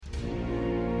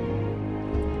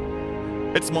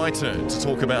It's my turn to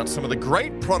talk about some of the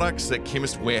great products that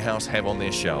Chemist Warehouse have on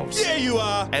their shelves. Yeah, you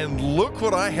are. And look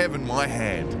what I have in my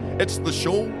hand. It's the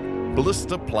Shawl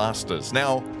Blister Plasters.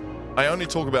 Now, I only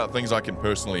talk about things I can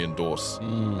personally endorse.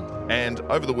 And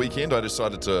over the weekend, I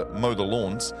decided to mow the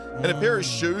lawns, and a pair of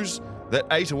shoes that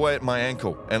ate away at my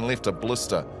ankle and left a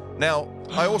blister. Now,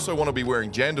 I also want to be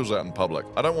wearing jandals out in public.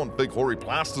 I don't want big hoary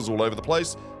plasters all over the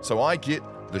place, so I get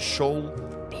the Shawl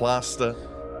Blister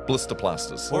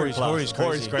Plasters. Hoary's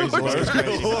crazy. We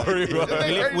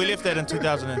left that in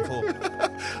 2004.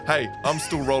 Hey, I'm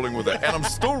still rolling with it. And I'm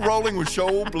still rolling with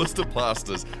Shawl Blister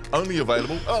Plasters. Only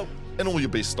available, in all your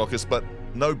best stockists, but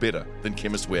no better than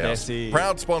Chemist Warehouse.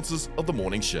 Proud sponsors of the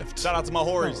morning shift. Shout out to my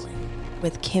Hoaries.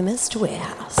 With Chemist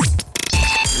Warehouse.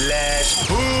 Let's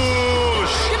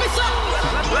push. Give me some.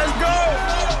 Let's go.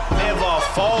 Never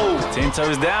fold. 10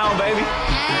 toes down, baby.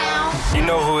 You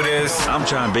know who it is. I'm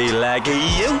trying to be like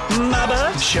you, my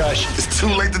bud. Shush. It's too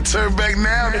late to turn back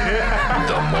now.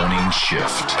 The morning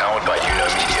shift. Powered by Uno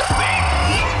Media.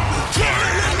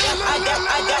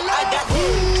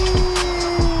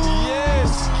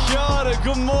 Yes, Kiara,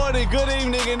 good morning, good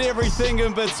evening, and everything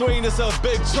in between. It's a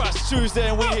Big Trust Tuesday,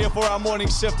 and we're here for our morning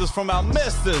shifters, from our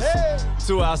misters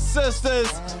to our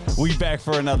sisters. We back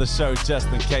for another show, just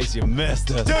in case you missed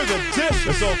us. Do the dish.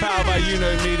 It's all powered by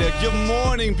Uno Media. Good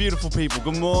morning, beautiful people.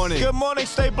 Good morning. Good morning,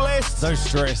 stay blessed. No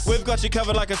stress. We've got you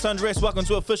covered like a sundress. Welcome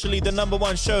to officially the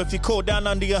 #1 show if you call down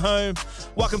under your home.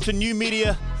 Welcome to new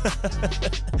media.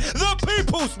 The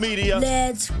People's Media.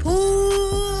 Let's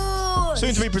push.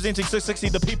 Soon to be presenting 660,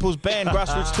 the People's Band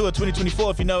Grassroots Tour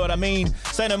 2024, if you know what I mean.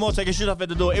 Say no more, take your shit off at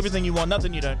the door. Everything you want,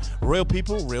 nothing you don't. Real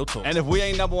people, real talk. And if we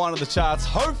ain't #1 on the charts,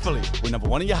 hopefully we're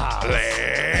 #1 in your heart.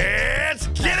 Let's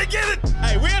get it.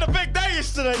 Hey, we had a big day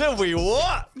yesterday. Did we?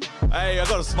 What? Hey, I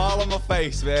got a smile on my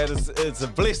face, man. It's a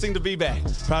blessing to be back.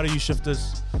 Proud of you,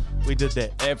 shifters. We did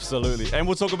that. Absolutely. And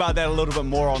we'll talk about that a little bit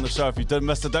more on the show. If you did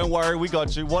miss it, don't worry, we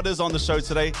got you. What is on the show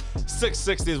today?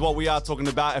 660 is what we are talking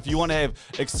about. If you want to have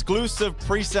exclusive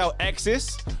pre-sale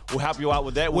access, we'll help you out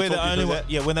with that. We're the only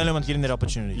ones getting that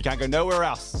opportunity. You can't go nowhere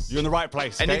else. You're in the right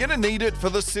place. And okay? you're going to need it for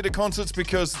this set of concerts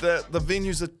because the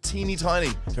venues are teeny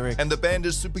tiny. Correct. And the band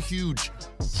is super huge.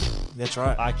 That's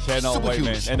right. I cannot Super wait, huge.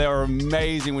 man. And they were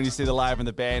amazing when you see the live in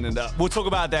the band. And we'll talk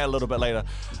about that a little bit later.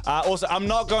 Also, I'm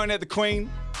not going at the Queen.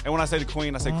 And when I say the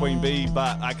Queen, I say Queen Bee,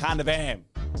 but I kind of am.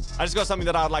 I just got something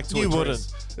that I'd like to address.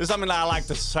 Wouldn't. There's something that I like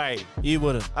to say. You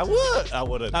wouldn't. I would. I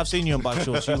wouldn't. I've seen you in bike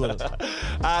shorts. You wouldn't.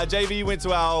 JV went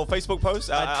to our Facebook post,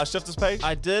 our Shifters page.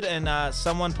 I did, and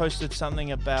someone posted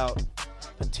something about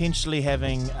potentially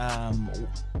having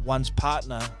one's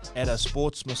partner at a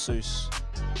sports masseuse.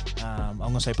 I'm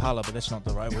going to say parlor, but that's not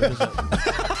the right word, is it?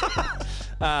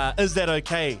 Is that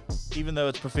okay, even though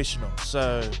it's professional?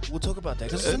 So we'll talk about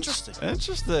that because it's interesting.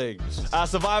 Interesting.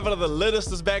 Survival of the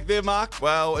Littest is back there, Mark.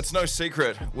 Well, it's no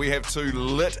secret. We have two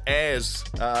lit-as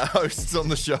hosts on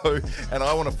the show, and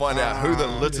I want to find out who the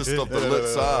littest of the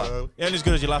lits are. You ain't as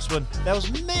good as your last one. That was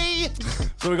me.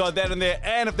 So we got that in there.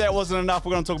 And if that wasn't enough,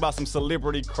 we're going to talk about some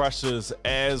celebrity crushes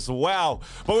as well.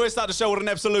 But we're going to start the show with an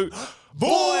absolute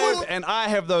void. And I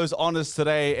have those honors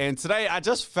today. And today I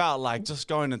just felt like just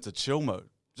going into chill mode.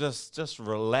 Just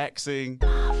relaxing.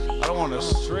 I don't want to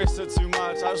stress it too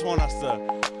much. I just want us to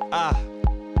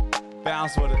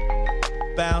bounce with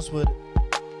it. Bounce with it.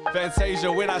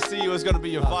 Fantasia, When I See You is going to be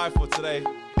your vibe for today.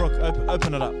 Brooke,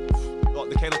 open it up. Got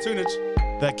the can of tunage.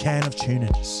 The can of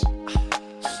tunage.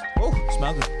 Oh,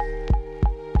 smell good.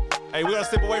 Hey, we're going to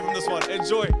step away from this one.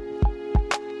 Enjoy.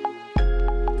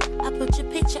 I put your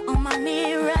picture on my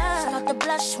mirror. Start to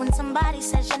blush when somebody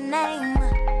says your name.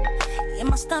 In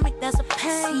my stomach there's a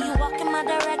pain. See you walk in my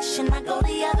direction, I go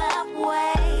the other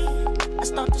way. I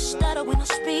start to stutter when I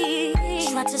speak.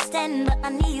 Try to stand but my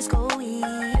knees go weak.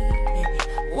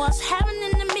 What's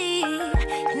happening to me?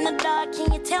 In the dark,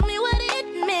 can you tell me what it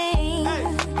means?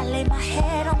 I lay my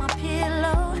head on my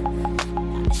pillow.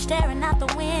 I'm staring out the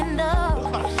window.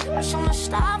 Wish on a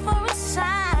star for a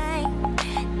sign.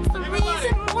 It's the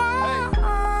reason why.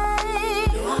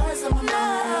 You're always on my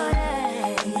mind.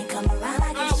 When you come around,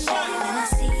 I get shy when I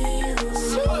see you.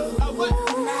 When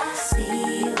I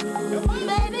see you.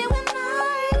 Baby, when I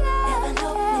never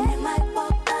know when you might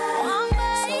walk by.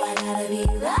 So I gotta be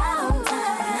right on time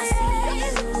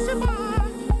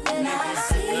when I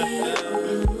see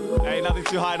you. Hey, nothing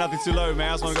too high, nothing too low, man.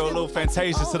 I just want to go a little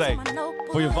Fantasia today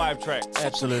for your vibe track.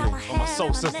 Absolutely. For my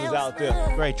soul sisters out there.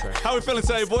 Great track. How we feeling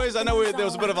today, boys? I know there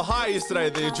was a bit of a high yesterday.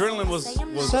 The adrenaline was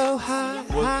So high,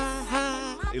 high,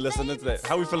 high. You listening to that?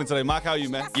 How are we feeling today, Mark? How are you,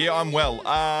 man? Yeah, I'm well.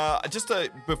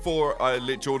 Before I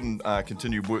let Jordan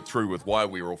continue work through with why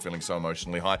we were all feeling so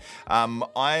emotionally high,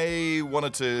 I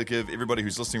wanted to give everybody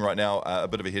who's listening right now a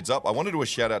bit of a heads up. I wanted to do a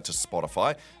shout out to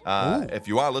Spotify. If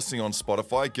you are listening on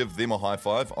Spotify, give them a high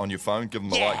five on your phone, give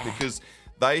them a like, because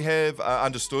they have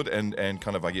understood and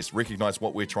kind of, I guess, recognized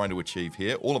what we're trying to achieve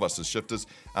here, all of us as shifters,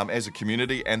 as a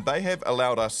community, and they have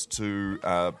allowed us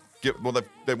to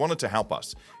they wanted to help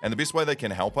us. And the best way they can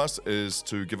help us is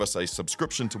to give us a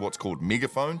subscription to what's called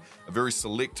Megaphone. A very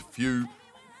select few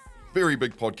very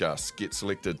big podcasts get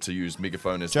selected to use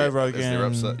Megaphone as Joe their Rogan,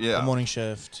 episode. Yeah. The Morning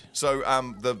Shift. So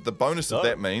the bonus of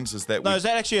that means is that Is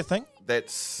that actually a thing?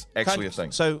 that's actually a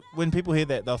thing. So when people hear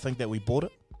that, they'll think that we bought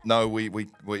it. No, we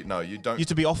no, you don't. You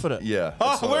to be offered it. Yeah.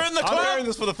 Oh, we're in the club. I'm hearing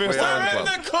this for the first time. We're in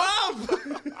the club.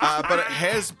 But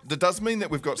that does mean that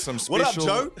we've got some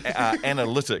special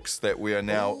analytics that we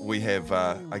have,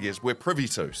 I guess, we're privy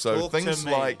to. So Talk things to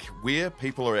me. like where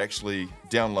people are actually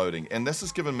downloading. And this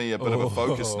has given me a bit of a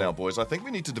focus now, boys. I think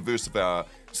we need to diversify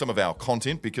some of our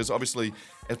content, because obviously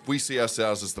if we see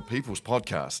ourselves as the people's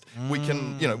podcast, we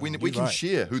can, we can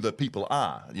share who the people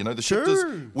are. The shifters,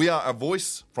 we are a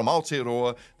voice from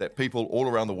Aotearoa that people all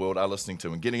around the world are listening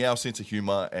to and getting our sense of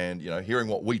humour and, hearing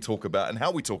what we talk about and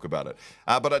how we talk about it.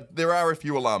 But there are a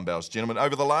few alarm bells, gentlemen.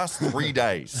 Over the last 3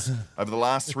 days,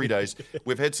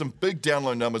 we've had some big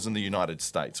download numbers in the United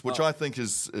States, which I think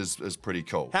is pretty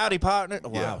cool. Howdy, partner.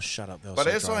 Wow, Yeah. shut up. But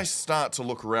as I start to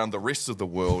look around the rest of the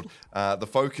world, the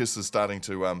focus is starting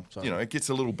to, it gets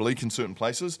a little bleak in certain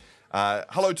places.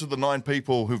 Hello to the 9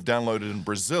 people who've downloaded in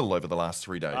Brazil over the last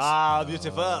 3 days. Ah,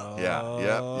 beautiful.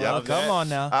 Yeah. Come on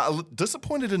now.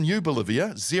 Disappointed in you,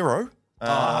 Bolivia. 0.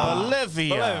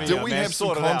 Bolivia. Do we have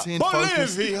some content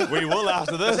focus? We will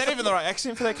after this. Is that even the right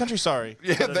accent for that country? Sorry.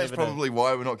 Yeah, that's probably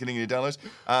why we're not getting any downloads.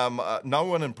 No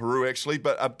one in Peru, actually,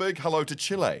 but a big hello to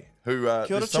Chile, who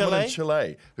there's someone in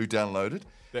Chile who downloaded.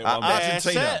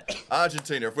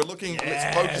 Argentina. If we're looking,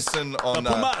 let's focus in on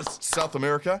South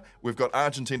America. We've got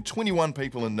Argentina. 21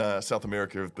 people in South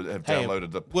America have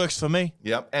downloaded the. Works for me.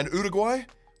 Yep. And Uruguay?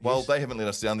 Well, they haven't let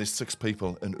us down. There's 6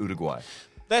 people in Uruguay.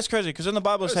 That's crazy, because in the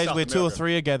Bible it says South where 2 or America.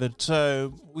 3 are gathered.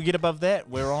 So we get above that,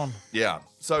 we're on. Yeah.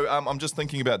 So I'm just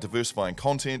thinking about diversifying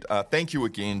content. Thank you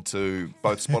again to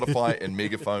both Spotify and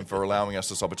Megaphone for allowing us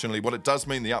this opportunity. What it does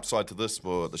mean, the upside to this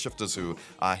for the shifters who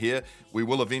are here, we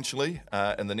will eventually,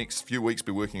 in the next few weeks,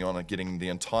 be working on getting the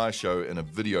entire show in a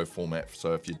video format.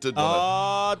 So if you did want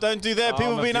Oh, don't do that.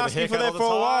 People have been asking for that for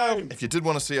a while. to, if you did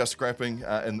want to see us scrapping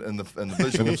in the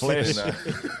visuals,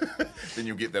 then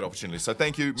you'll get that opportunity. So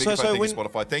thank you, Megaphone, thank you,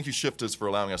 Spotify. Thank you, shifters, for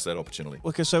allowing us that opportunity.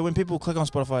 Okay, so when people click on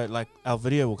Spotify, like, our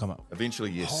video will come up.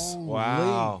 Eventually, yes.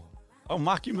 Wow. Oh,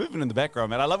 Mark, you're moving in the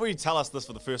background, man. I love when you tell us this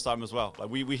for the first time as well. Like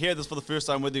we hear this for the first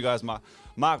time with you guys, Mark.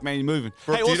 Mark, man, you're moving.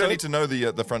 Brooke, Hey, you also, don't need to know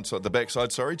the front side, the back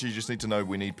side, sorry. Do you just need to know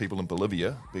we need people in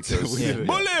Bolivia? Because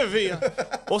Bolivia.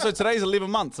 Also, today's 11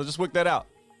 months. I just worked that out.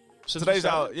 Since Today's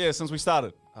since we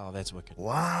started. Oh, that's wicked.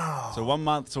 wow. So 1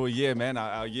 month to a year, man.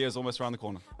 Our year is almost around the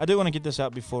corner. I do want to get this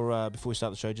out before we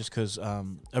start the show, just because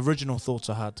original thoughts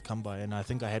are hard to come by, and I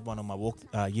think I had one on my walk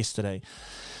yesterday.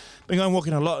 Been going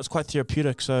walking a lot. It's quite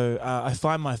therapeutic, so I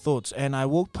find my thoughts, and I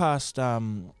walked past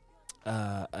dog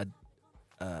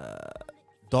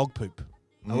poop.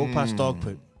 I walked past dog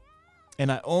poop,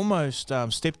 and I almost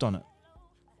stepped on it.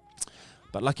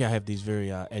 But lucky I have these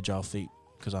very agile feet,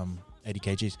 because I'm 80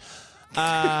 kgs.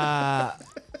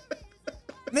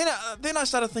 Then I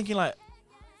started thinking, like,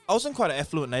 I was in quite an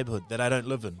affluent neighborhood that I don't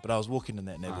live in, but I was walking in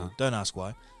that neighborhood. Don't ask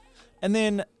why. And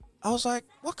then I was like,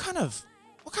 what kind of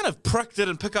prick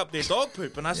didn't pick up their dog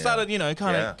poop? And I started,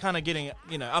 kind of getting,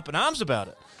 up in arms about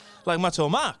it, like Mato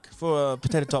Mark for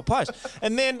potato top pies.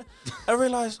 And then I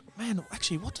realized, man,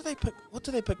 actually, what do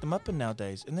they pick them up in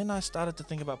nowadays? And then I started to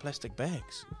think about plastic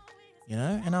bags,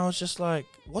 and I was just like,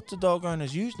 what do dog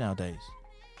owners use nowadays?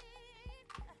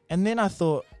 And then I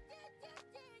thought,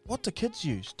 what do kids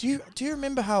use? Do you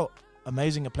remember how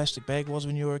amazing a plastic bag was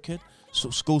when you were a kid? So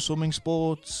school swimming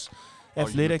sports,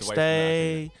 athletics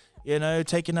day,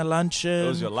 taking a luncheon. That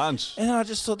was your lunch. And I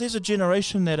just thought, there's a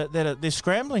generation that they're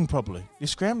scrambling probably. They're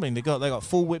scrambling. They got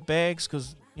full wet bags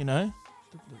because the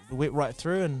wet right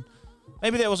through. And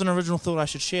maybe that was an original thought I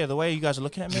should share. The way you guys are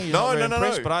looking at me, you're not very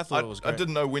impressed, but I thought it was great. I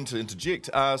didn't know when to interject.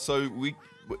 So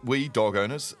we dog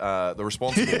owners, the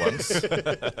responsible ones,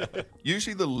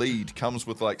 usually the lead comes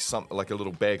with like a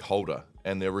little bag holder,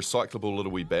 and they're recyclable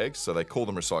little wee bags. So they call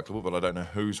them recyclable, but I don't know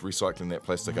who's recycling that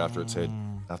plastic after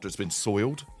it's been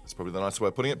soiled. That's probably the nice way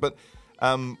of putting it. But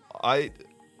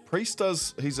Priest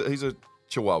does. He's a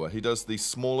Chihuahua. He does the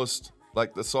smallest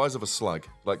like the size of a slug.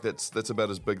 Like that's about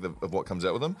as big of what comes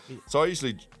out with them. So I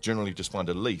usually generally just find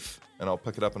a leaf and I'll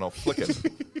pick it up and I'll flick it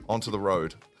onto the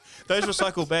road. Those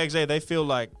recycled bags, they feel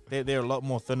like they're a lot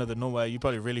more thinner than normal. You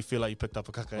probably really feel like you picked up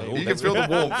a caca. You can feel the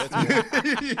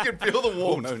warmth. You can feel the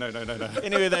warmth. Oh, no.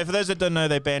 Anyway, for those that don't know,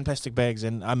 they ban plastic bags,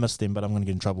 and I miss them, but I'm going to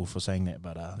get in trouble for saying that.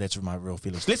 But that's my real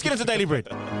feelings. Let's get into Daily Bread.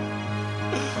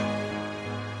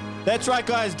 That's right,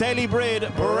 guys. Daily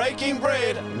Bread, breaking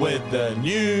bread with the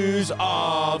news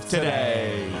of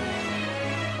today.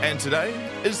 And today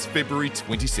is February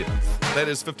 27th. That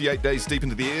is 58 days deep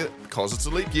into the year because it's a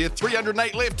leap year.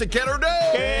 308 left to get her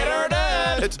done. Get her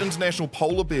done. It's International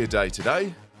Polar Bear Day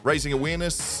today, raising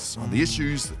awareness on the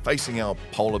issues facing our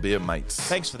polar bear mates.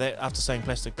 Thanks for that. After saying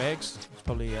plastic bags, it's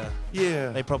probably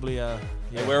they probably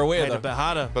we're aware, made it though. a bit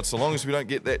harder. But so long as we don't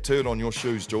get that turd on your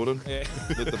shoes, Jordan, let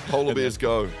the polar bears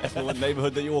go. Affluent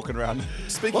neighbourhood that you're walking around.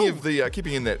 Speaking of the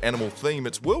keeping in that animal theme,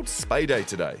 it's World Spay Day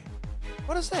today.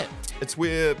 What is that? It's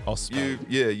where spay.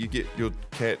 you get your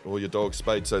cat or your dog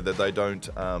spayed so that they don't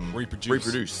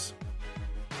reproduce.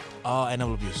 Oh,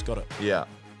 animal abuse. Got it. Yeah.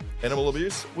 Animal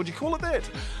abuse? Would you call it that?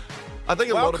 I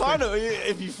think a Well, lot of kind people, of.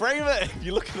 If you frame it, if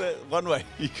you look at it one way,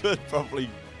 you could probably.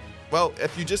 Well,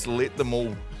 if you just let them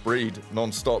all breed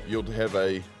non-stop, you'd have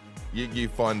you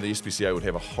find the SPCA would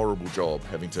have a horrible job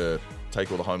having to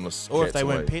take all the homeless Or cats if they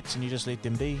away. weren't pets and you just let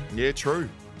them be. Yeah, true.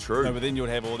 No, but then you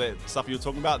would have all that stuff you were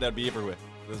talking about. That'd be everywhere.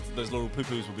 Those little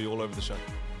poo-poos would be all over the show.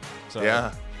 So,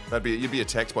 Yeah. You'd be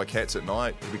attacked by cats at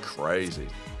night. It'd be crazy.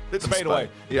 Let's Spade away.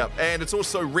 Yeah, and it's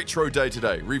also Retro Day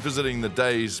today, revisiting the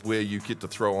days where you get to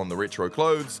throw on the retro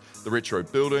clothes, the retro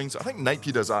buildings. I think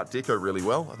Napier does Art Deco really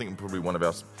well. I think it's probably one of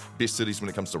our best cities when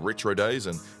it comes to retro days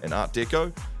and Art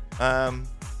Deco.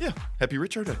 Yeah, happy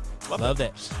Retro Day. Love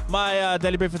that. My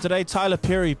daily brief for today, Tyler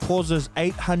Perry pauses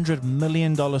 $800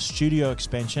 million studio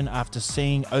expansion after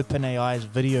seeing OpenAI's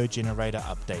video generator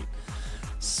update.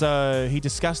 So he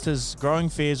discussed his growing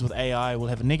fears with AI will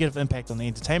have a negative impact on the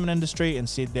entertainment industry and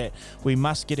said that we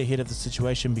must get ahead of the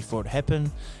situation before it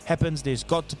happens. There's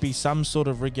got to be some sort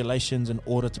of regulations in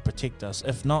order to protect us.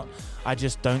 If not, I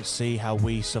just don't see how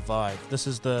we survive. This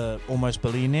is the almost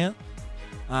billionaire.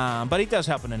 But he does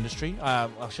help an industry. I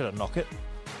shouldn't knock it.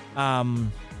 I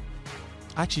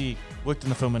actually worked in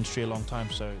the film industry a long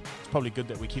time, so it's probably good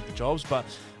that we keep the jobs. But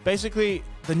basically,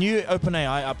 the new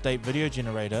OpenAI update video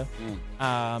generator,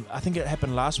 I think it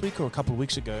happened last week or a couple of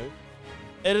weeks ago.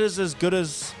 It is as good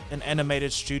as an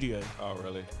animated studio. Oh,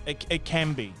 really? It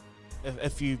can be,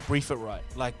 if you brief it right.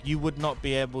 Like, you would not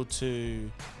be able to...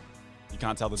 You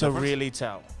can't tell the to difference? really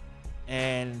tell.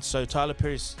 And so Tyler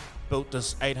Perry's built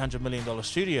this $800 million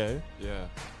studio. Yeah.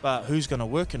 But who's going to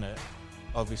work in it?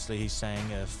 Obviously, he's saying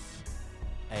if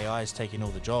AI is taking all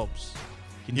the jobs.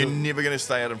 You're never going to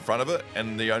stay out in front of it,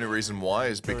 and the only reason why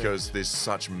is because there's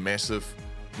such massive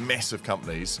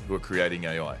companies who are creating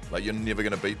AI. Like, you're never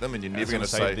going to beat them, and you're never going to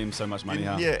save them so much money.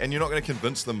 Yeah, and you're not going to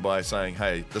convince them by saying,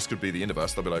 "Hey, this could be the end of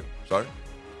us." They'll be like, "So,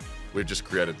 we've just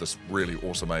created this really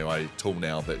awesome AI tool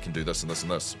now that can do this and this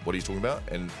and this. What are you talking about?"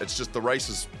 And it's just the race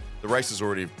is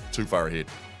already too far ahead.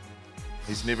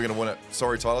 He's never going to win it.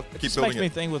 Sorry, Tyler. Keep It building makes me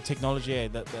it. think with technology,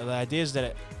 the idea is that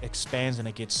it expands and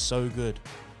it gets so good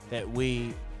that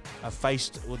we are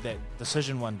faced with that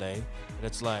decision one day that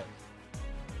it's like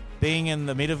being in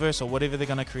the metaverse or whatever they're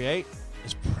going to create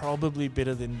is probably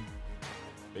better than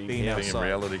being outside. in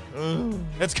reality.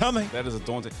 It's coming. That is a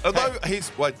daunting. Although,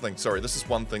 this is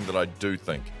one thing that I do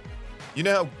think. You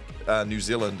know how New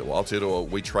Zealand or Aotearoa,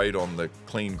 we trade on the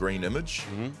clean green image?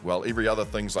 Mm-hmm. Well, every other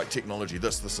thing's like technology,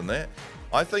 this and that.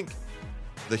 I think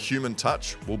the human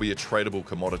touch will be a tradable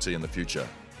commodity in the future.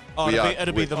 Oh,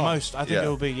 it'll be the most. I think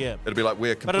it'll be, yeah. It'll be like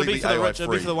we're But it'll be completely for the AI rich. free.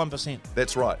 It'll be for the 1%.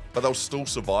 That's right. But they'll still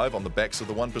survive on the backs of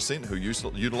the 1% who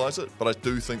utilize it. But I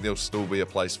do think there'll still be a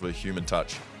place for human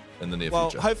touch in the near Well,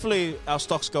 future. hopefully our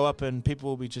stocks go up and people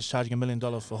will be just charging $1 million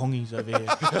for hongies over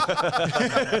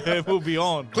here. We'll be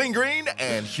on. Clean green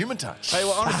and human touch. Hey,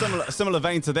 well, on a similar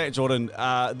vein to that, Jordan,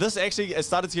 this actually it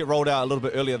started to get rolled out a little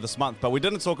bit earlier this month, but we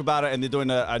didn't talk about it, and they're doing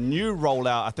a new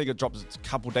rollout. I think it dropped a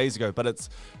couple days ago, but it's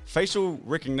facial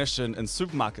recognition in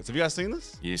supermarkets. Have you guys seen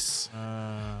this? Yes.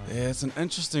 Yeah, it's an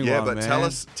interesting one, but man.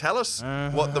 tell us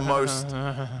what the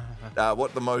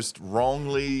most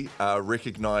wrongly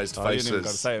recognized Oh, face you ain't even got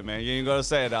to is. say it, man. You ain't got to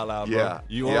say it out loud, Yeah, bro.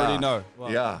 You already know.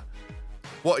 Yeah.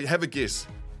 What? Have a guess.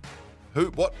 Who?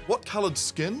 What coloured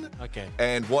skin? Okay.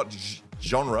 And what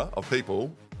genre of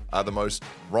people are the most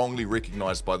wrongly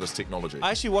recognised by this technology?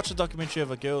 I actually watched a documentary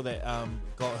of a girl that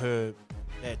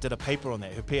did a paper on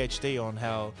that, her PhD on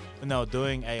how when they were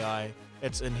doing AI,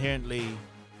 it's inherently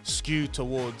skewed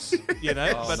towards,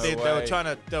 but they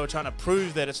were trying to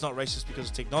prove that it's not racist because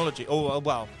of technology. Oh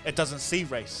well, it doesn't see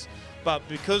race, but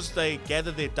because they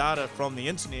gather their data from the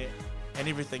internet and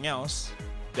everything else,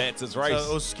 that's its race.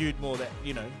 So it was skewed more that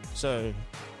So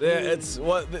yeah, it's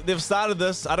they've started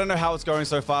this. I don't know how it's going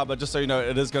so far, but just so you know,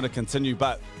 it is going to continue.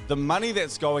 But the money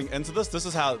that's going into this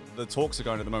is how the talks are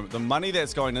going at the moment. The money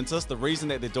that's going into this, the reason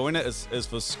that they're doing it is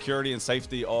for security and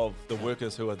safety of the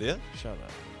workers who are there. Shut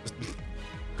up.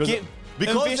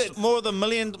 Because invest more of the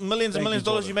millions and millions of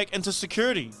dollars you make into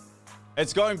security.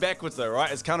 It's going backwards though,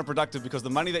 right? It's counterproductive because the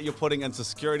money that you're putting into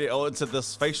security or into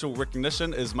this facial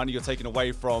recognition is money you're taking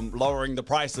away from lowering the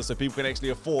prices so people can actually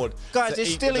afford. Guys, to they're eat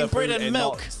stealing the bread food and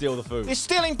milk. not steal the food. They're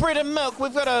stealing bread and milk.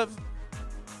 We've got to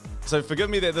So forgive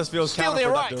me that this feels steal their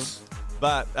counterproductive. rights.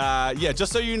 But yeah,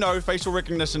 just so you know, facial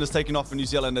recognition is taking off in New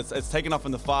Zealand. It's taken off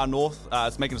in the far north.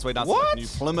 It's making its way down to like New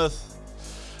Plymouth.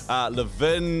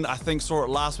 Levin, I think, saw it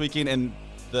last weekend, and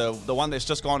the one that's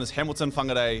just gone is Hamilton,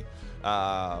 Whangarei.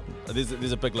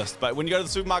 There's a big list. But when you go to the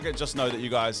supermarket, just know that you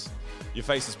guys, your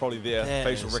face is probably there. That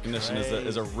facial is recognition is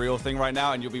crazy. a real thing right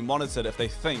now, and you'll be monitored if they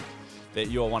think that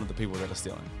you're one of the people that are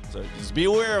stealing. So just be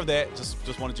aware of that.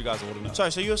 Just wanted you guys all to know.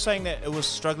 Sorry, so you were saying that it was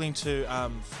struggling to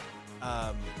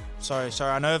sorry,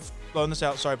 I know I've blown this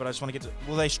out, sorry, but I just want to get to,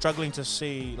 were they struggling to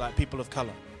see like people of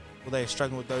colour? Were they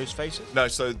struggling with those faces? No,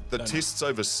 so the tests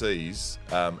overseas,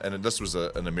 and this was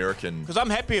an American... Because I'm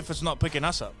happy if it's not picking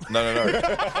us up. No.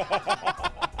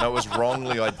 No, it was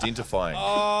wrongly identifying.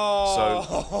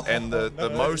 Oh. So, and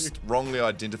the most wrongly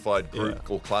identified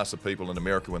group or class of people in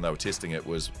America when they were testing it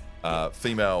was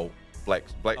female, black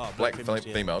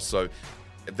females. So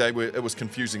it was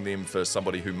confusing them for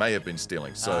somebody who may have been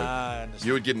stealing. So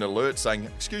you would get an alert saying,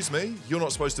 "Excuse me, you're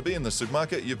not supposed to be in the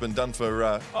supermarket. You've been done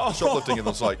for shoplifting." And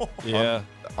it's like, Yeah.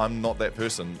 I'm not that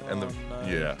person. And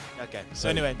yeah. Okay. So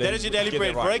anyway, that is your daily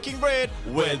bread. Right. Breaking bread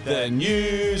With the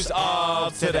news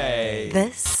of today.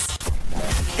 This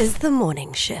is the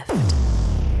morning shift.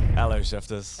 Hello,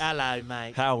 shifters. Hello,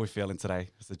 mate. How are we feeling today?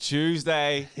 It's a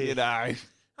Tuesday, you know.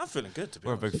 I'm feeling good, to be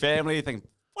We're a honest. big family.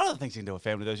 One of the things you can do with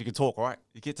family, though, is you can talk, right?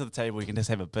 You get to the table, you can just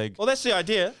have a big That's the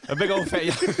idea. old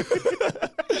family.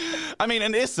 I mean,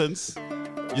 in essence,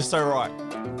 you're so right.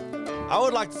 I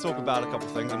would like to talk about a couple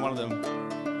of things, and one of them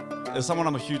is someone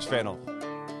I'm a huge fan of.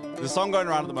 There's a song going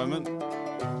around at the moment.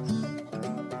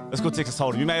 It's called Texas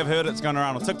Hold'em. You may have heard it. It's going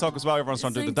around on TikTok as well. Everyone's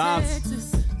trying to do the dance.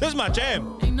 This is my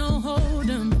jam. Ain't no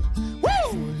hold'em.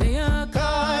 Woo! Lay your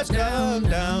cards down,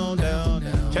 down, down,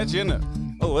 down. Catchy, isn't it?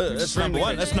 Oh, that's number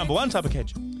one. That's number one type of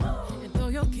catch. And throw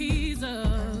your keys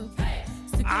up.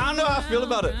 Stick I don't know how I feel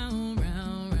about it. round,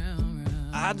 round, round,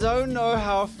 round. I don't know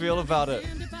how I feel about it.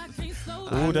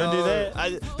 Ooh, don't do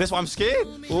that. That's why I'm scared.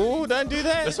 Ooh, don't do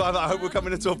that. That's why I hope we're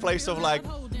coming into a place of like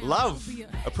love,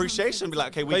 appreciation. Be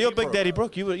like, okay, But you're Big Daddy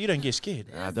Brooke. You don't get scared.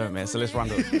 I don't, man. So let's run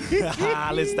it.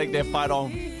 Let's take that fight on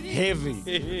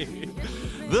heavy.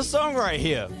 This song right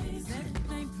here,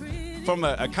 from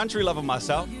a country lover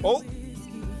myself. Oh,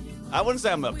 I wouldn't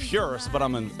say I'm a purist, but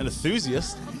I'm an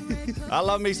enthusiast. I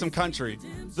love me some country.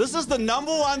 This is the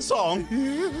number one song.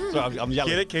 Sorry, I'm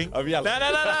yelling. Get it, King? I'm yelling.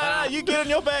 No. You get on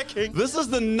your back, King. This is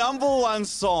the number one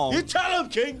song. You tell him,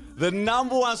 King. The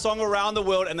number one song around the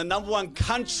world and the number one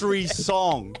country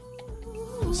song.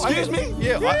 Excuse me?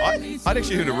 Yeah, I'd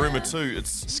actually heard a rumor too.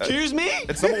 Excuse me?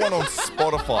 It's number one on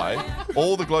Spotify,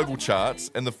 all the global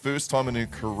charts, and the first time in her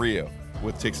career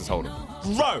with Texas Hold'em.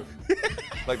 Bro.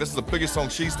 Like, this is the biggest song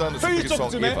she's done. It's the Who you biggest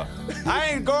talking song to, ever. man?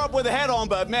 I ain't grow up with a hat on,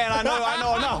 but man, I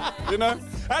know enough. You know?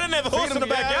 I didn't have a horse in the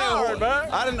backyard,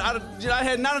 man. I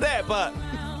had none of that, but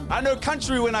I know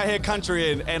country when I hear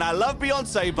country, and I love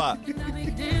Beyonce, but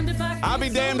I'll be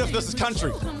damned if this is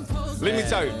country. Let me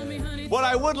tell you. What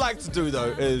I would like to do,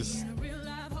 though, is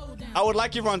I would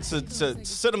like everyone to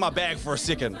sit in my bag for a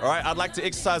second, all right? I'd like to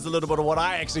exercise a little bit of what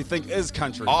I actually think is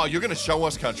country. Oh, you're going to show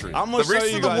us country. I'm going to show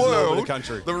you guys a little bit of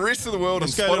country. The rest of the world,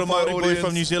 Let's and go, little Spotify Māori boy audience,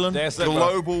 from New Zealand. That's it, bro.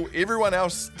 global, everyone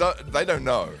else, they don't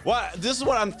know. Well, this is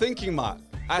what I'm thinking, Mark.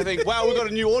 I think, wow, we've got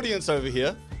a new audience over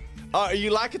here. You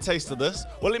like a taste of this?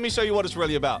 Well, let me show you what it's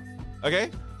really about, okay?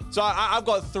 So I've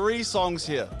got 3 songs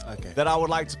here that I would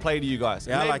like to play to you guys.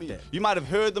 Yeah, I like Maybe that. You might have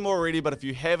heard them already, but if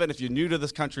you haven't, if you're new to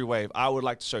this country wave, I would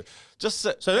like to show. Just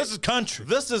sit. So this is country.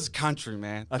 This is country,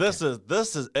 man. This is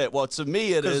it. Well, to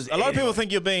me, it is. A lot of people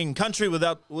think you're being country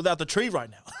without the tree right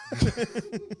now.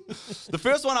 The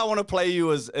first one I want to play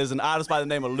you is an artist by the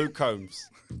name of Luke Combs.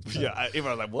 Yeah,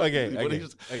 everyone's like, what? Okay.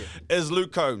 Is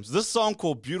Luke Combs. This song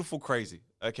called Beautiful Crazy,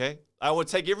 okay? I would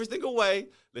take everything away.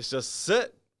 Let's just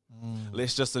sit.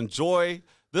 Let's just enjoy.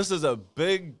 This is a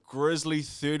big, grizzly,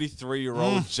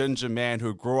 33-year-old ginger man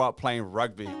who grew up playing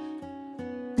rugby.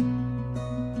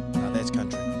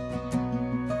 country.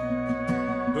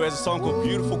 Who has a song called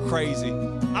Beautiful Crazy.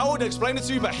 I would explain it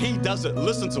to you, but he does it.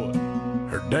 Listen to it.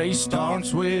 Her day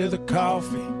starts with a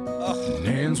coffee and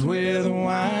ends with a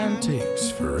wine. Takes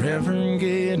forever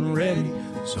getting ready,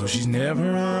 so she's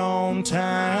never on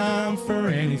time for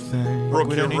anything. Brooke,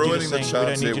 We you're don't need you to ruining the sing. We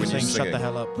charts don't here need you when to you sing. sing. Shut the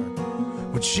hell up, bro.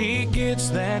 When she gets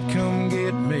that come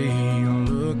get me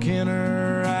look in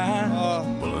her eye,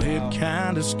 well, it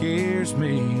kinda scares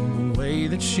me the way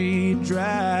that she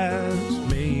drives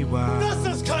me wild.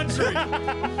 This is country.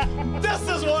 This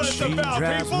is what it's She about,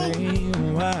 drives people. me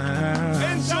wild.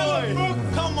 Enjoy.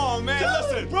 Come on, man.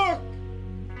 Listen.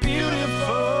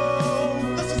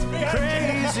 Beautiful, This is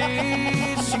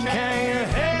crazy, she can't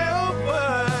help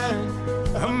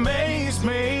but amaze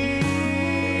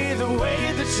me. The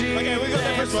way that she Okay, we got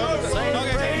that first one. dances, ain't Okay.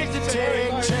 afraid to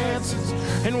take chances,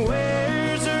 and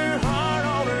wears her heart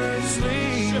on her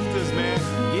sleeve. Shifters, man.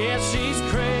 Yeah, she's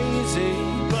crazy,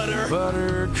 but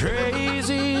her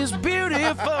crazy is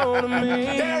beautiful to me.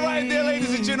 That right there,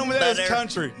 ladies and gentlemen, that is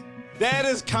country. That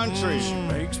is country.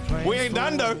 Makes plans We ain't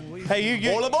done though. Hey,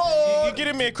 you All aboard. You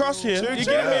getting me across here. Choo You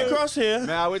choo. getting me across here.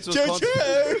 Now it's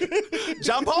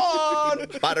Jump on.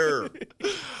 Butter.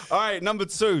 All right, number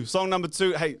 2. Song number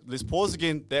 2. Hey, let's pause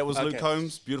again. That was Luke Okay.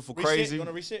 Combs. Beautiful, Reset? crazy. You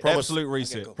wanna reset? Absolute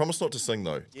reset. cool. Promise not to sing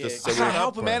though. Just I so can't we-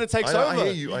 help it, man. It takes I know, over. I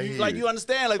hear you. I hear Like you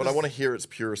understand. Like But I this- want to hear its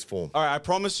purest form. All right, I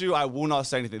promise you, I will not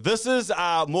say anything. This is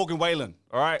Morgan Wallen.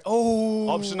 All right. Oh.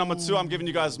 Option number 2. I'm giving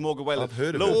you guys Morgan Wallen. I've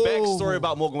heard of Little it. backstory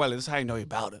about Morgan Wallen. This is how you know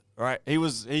about it. All right.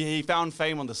 He found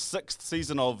fame on the 6th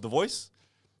season of The Voice.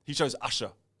 He chose Usher.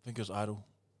 I think it was Idol.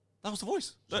 That was The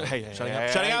Voice.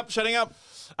 Shutting up.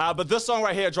 But this song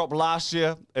right here dropped last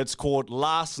year. It's called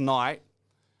Last Night.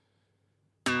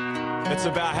 It's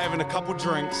about having a couple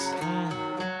drinks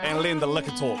and letting the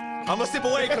liquor talk. I'm gonna step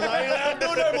away because I ain't allowed to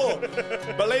do no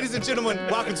more. But ladies and gentlemen,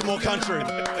 welcome to more country.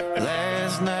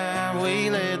 Last night we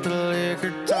let the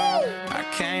liquor talk. I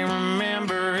can't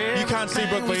remember it. You can't see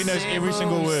Brooke, but he knows every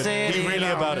single word. He really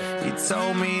about it. You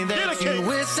told me that Get a you cake.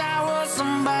 wish I was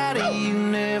somebody you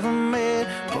never met.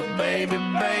 But baby,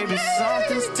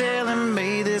 something's telling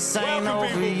me this ain't Welcome, over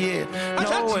people. yet.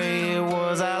 No way it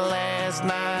was our last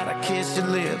night. I kissed your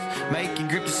lips, make you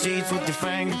grip the sheets with your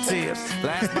fingertips.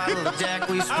 Last bottle of Jack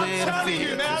we split a telling you,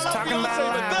 fifth. man, I Just love talking Beyonce, about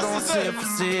but life, this going is sip it. for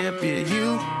sip.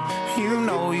 Yeah, you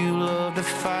know you love to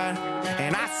fight,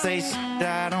 and I say shit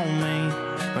I don't mean,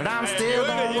 but I'm still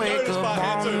gonna wake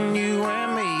up on you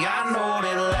and me. I know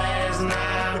that last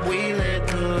night we let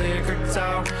the liquor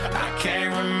talk. I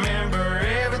can't remember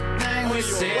everything we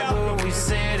said, but we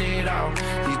said it all.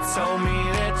 You told me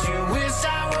that you wish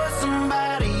I was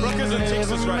somebody Brooke you is in never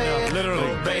Texas right now, met.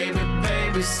 literally. But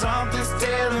baby, something's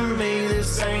telling me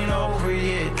this ain't over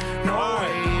yet. No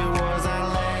way it was our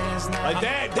last night. Like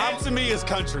that to me is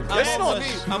country.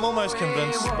 I'm almost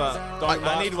convinced, but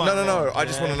I need one. No. I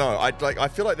just want to know. I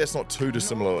feel like that's not too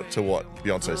dissimilar to what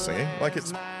Beyonce's singing. Like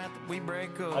it's We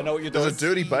break up. I know what you're doing. there's a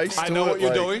dirty bass to I know it. what you're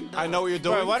like- doing. I know what you're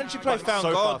doing. Bro, why don't you play But Found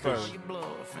so God, far, bro? Chris.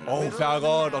 Oh, Found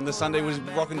God on the Sunday was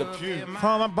rocking the pew.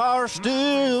 From a bar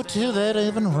stool to that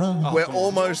even run. We're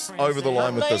almost over the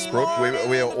line with this, Brooke.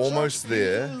 We are almost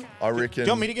there. I reckon. Do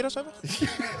you want me to get us over?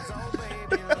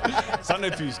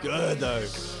 Sunday pew's good though.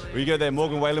 We get there.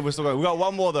 Morgan Wallen, we're still going. We got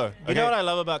one more though. You know what I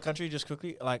love about country, just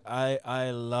quickly? Like,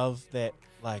 I love that,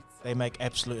 like, they make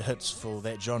absolute hits for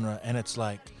that genre, and it's,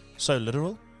 like, so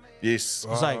literal. Yes.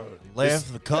 It's like,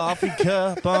 left the coffee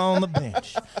cup on the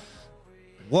bench,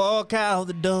 walk out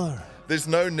the door. There's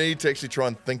no need to actually try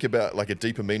and think about like a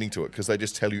deeper meaning to it because they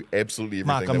just tell you absolutely everything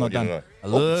Mark, they I'm want not you done. to I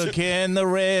know. look in the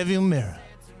rearview mirror,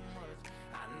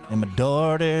 and my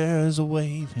daughter's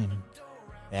waving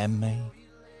at me,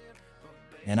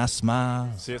 and I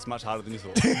smile. See, it's much harder than you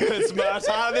thought. It's much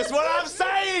harder. That's what I'm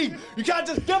saying. You can't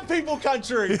just give people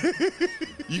country.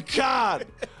 You can't.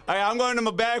 Hey, I'm going to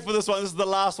my bag for this one. This is the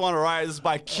last one, all right? This is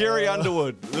by Carrie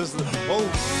Underwood. This is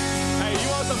Hey, you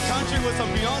want some country with some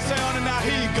Beyonce on it? Now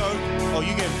here you go. Oh,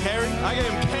 you gave Carrie? I gave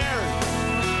him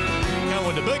Carrie. Going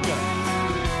with the big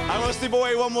gun. I'm going to step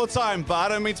away one more time, but I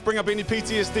don't mean to bring up any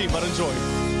PTSD, but enjoy.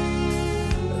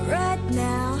 Right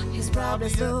now, he's probably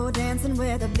slow dancing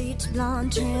with a bleach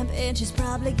blonde tramp, and she's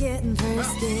probably getting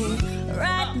thirsty.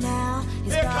 Right now,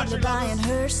 he's Yeah, probably country buying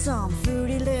her some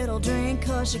fruity little drink,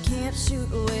 cause she can't shoot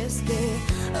whiskey.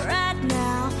 Right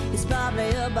now, he's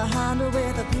probably up behind her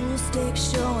with a pool stick,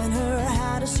 showing her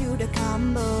how to shoot a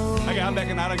combo. Okay, I'm back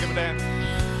and I don't give a damn.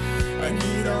 And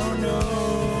he don't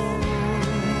know.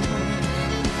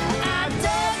 I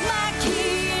dug my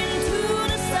key into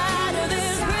the side of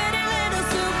this pretty little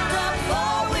souped-up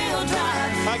four-wheel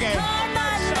drive. Okay. Called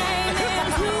my name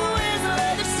into his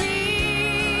leather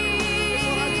seat.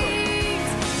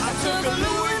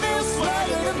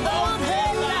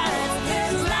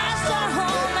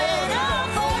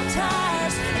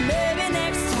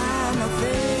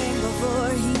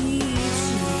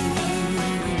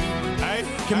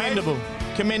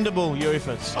 Commendable, your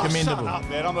efforts. Commendable. Shut up,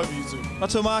 man. I'm over you too.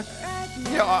 What's up, Mark?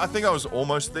 Yeah, I think I was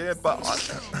almost there, but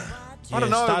I don't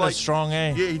know. Started strong,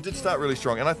 eh? Yeah, he did start really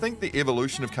strong, and I think the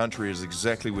evolution of country is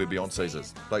exactly where Beyonce's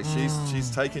is. Like she's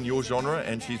taken your genre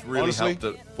and she's really Honestly, helped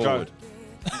it forward.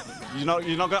 You're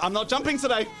not gonna, I'm not jumping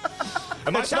today.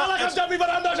 It might sound like I'm jumping, but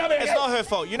I'm not jumping. It's not her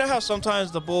fault. You know how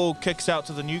sometimes the ball kicks out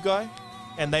to the new guy,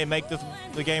 and they make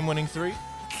the game-winning three.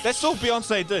 That's all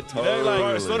Beyonce did. You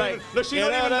know, Look, she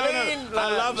don't even.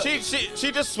 I love it.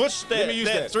 She just switched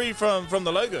that three from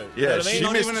the logo. Yeah, you know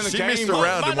what I mean? she messed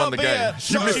around and won the game.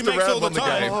 She messed around and won the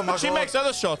game. Oh, she makes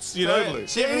other shots, you know.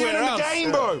 She ain't even in the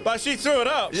game, bro. But she threw it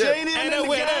up. She ain't even in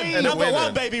the game. Number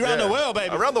one, baby, around the world,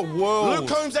 baby. Around the world. Luke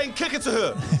Combs ain't kick it to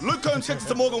her. Luke Combs kicks it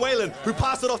to Morgan Whalen, who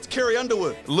passed it off to Kerry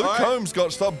Underwood. Luke Combs got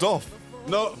subbed off.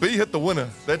 No, B hit the winner.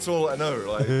 That's all I know.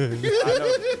 Like, I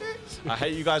know. I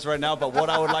hate you guys right now, but what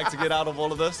I would like to get out of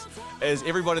all of this is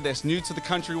everybody that's new to the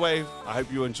country wave, I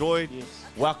hope you enjoyed. Yes.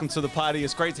 Welcome to the party.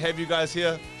 It's great to have you guys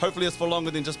here. Hopefully it's for longer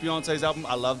than just Beyonce's album.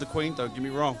 I love the Queen, don't get me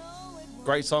wrong.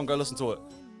 Great song, go listen to it.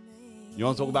 You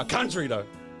want to talk about country, though?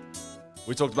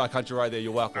 We talked about country right there.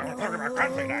 You're welcome. You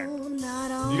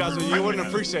guys, you wouldn't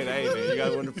appreciate it, eh, man? You guys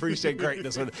wouldn't appreciate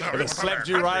greatness if it slapped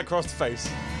you right across the face.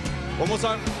 One more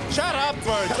time. Shut up,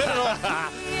 bro. Turn it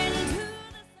off.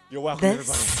 You're welcome,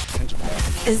 This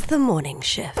everybody. is the morning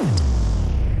shift.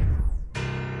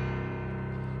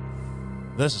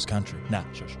 This is country. Nah,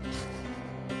 shush.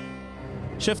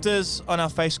 Shifters on our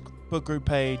Facebook group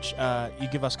page, you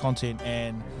give us content,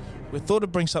 and we thought to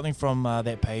bring something from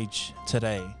that page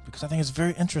today because I think it's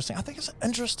very interesting. I think it's an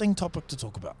interesting topic to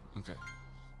talk about. Okay.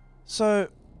 So,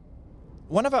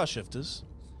 one of our shifters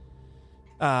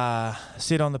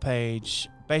said on the page,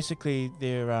 basically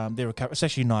they're recovering. It's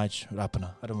actually Nige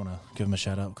Rapana. I don't want to give him a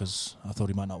shout out because I thought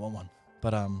he might not want one.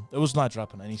 But it was Nige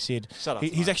Rapana, and he said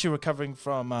he's actually recovering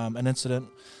from an incident,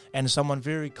 and someone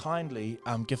very kindly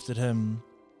gifted him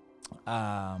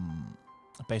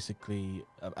basically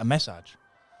a massage.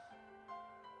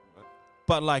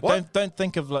 But like, don't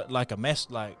think of like a mess.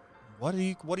 Like, what are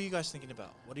you guys thinking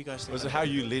about? What are you guys thinking? Was it how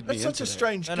you led me that's into such a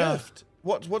strange that? gift.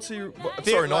 What's he?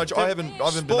 Sorry, Nigel. I haven't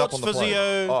been up on the plane.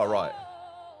 Physio. Oh, right.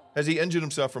 Has he injured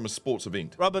himself from a sports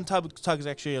event? Rub and tug is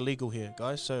actually illegal here,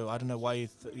 guys. So I don't know why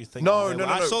you think. No.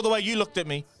 I saw the way you looked at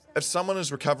me. If someone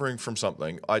is recovering from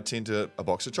something, I tend to a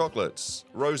box of chocolates,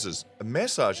 roses. A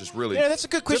massage is really that's a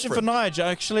good question different. for Nigel,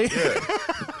 actually. Yeah.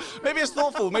 Maybe it's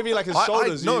thoughtful. Maybe like his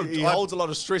shoulders. He holds a lot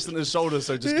of stress in his shoulders,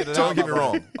 so just get it out. Don't get me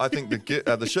wrong. I think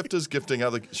the shifters gifting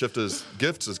other shifters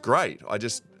gifts is great.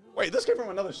 Wait, this came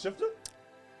from another shifter?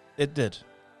 It did.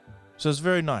 So it's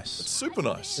very nice. It's super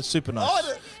nice. It's super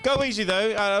nice. Go easy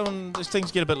though. These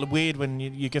things get a bit weird when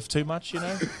you gift too much, you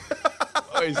know.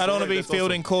 I don't want to be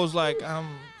fielding calls like,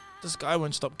 this guy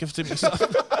won't stop gifting me stuff.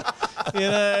 You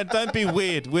know, don't be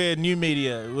weird. We're new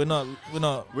media. We don't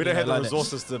have the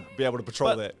resources to be able to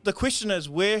patrol that. The question is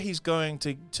where he's going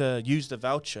to use the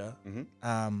voucher.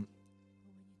 Mm-hmm.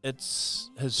 It's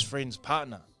his friend's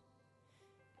partner.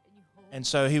 And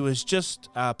so he was just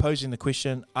posing the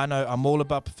question. I know I'm all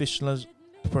about professionalism.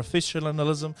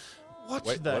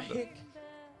 What the heck?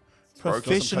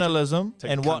 Professionalism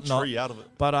and whatnot.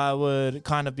 But I would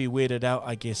kind of be weirded out,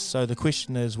 I guess. So the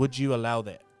question is, would you allow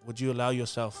that? Would you allow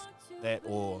yourself that?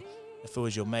 Or if it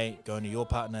was your mate going to your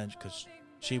partner because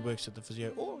she works at the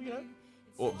physio,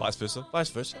 or vice versa. Vice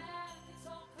versa.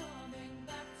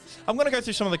 I'm going to go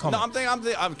through some of the comments. No,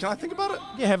 can I think about it?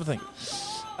 Yeah, have a think.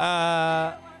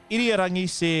 Iriarangi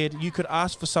said you could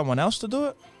ask for someone else to do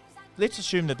it. Let's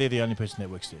assume that they're the only person that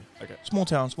works there. Okay. Small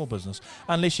town, small business.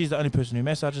 Unless she's the only person who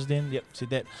massages then. Yep,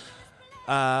 said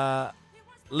that.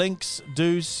 Links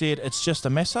Dues said it's just a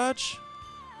massage.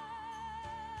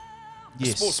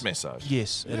 Yes. A sports massage.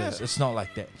 Yes, it is. It's not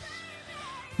like that.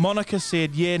 Monica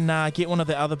said, get one of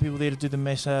the other people there to do the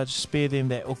massage. Spare them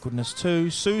that awkwardness too.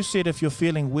 Sue said if you're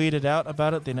feeling weirded out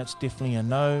about it, then it's definitely a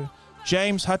no.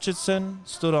 James Hutchinson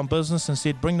stood on business and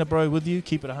said, bring the bro with you.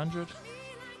 Keep it 100.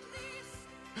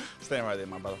 Stand right there,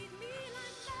 my brother.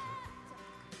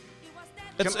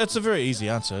 It's a very easy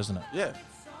answer, isn't it? Yeah.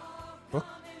 Brooke?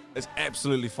 It's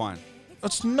absolutely fine.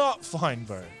 It's not fine,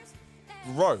 bro.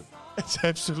 Bro. It's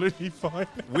absolutely fine.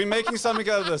 We're making something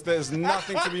out of this. There's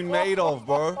nothing to be made of,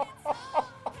 bro.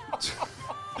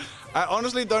 I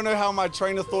honestly don't know how my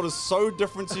train of thought is so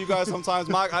different to you guys sometimes.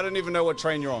 Mark, I don't even know what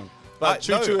train you're on. But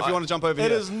if you want to jump over here.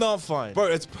 It is not fine. Bro,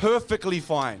 it's perfectly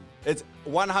fine. It's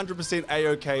 100%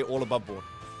 A-OK, all above board.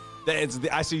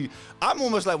 I'm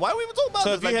almost like, why are we even talking about so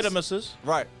this? So if you had a missus.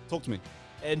 Right, talk to me.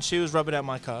 And she was rubbing out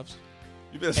my calves.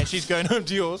 And she's going home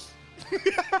to yours.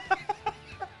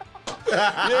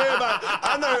 Yeah, but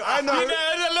I know. You know,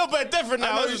 it's a little bit different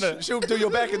now, isn't it? She'll do your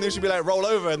back and then she'll be like, roll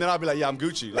over. And then I'll be like, yeah, I'm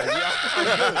Gucci. Like,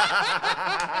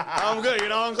 yeah, I'm good. You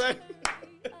know what I'm saying?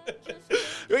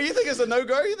 You think it's a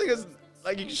no-go? You think it's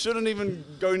like you shouldn't even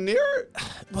go near it?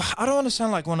 I don't want to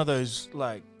sound like one of those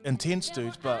like intense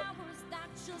dudes, but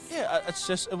yeah, it's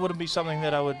just it wouldn't be something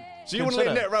that I would. So you wouldn't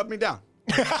let that rub me down?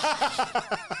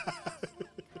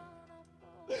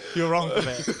 You're wrong for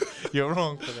that. You're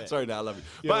wrong for that. Sorry, no, I love you.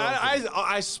 You're But I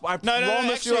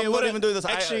promise you I wouldn't even do this.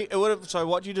 Actually, it would have. So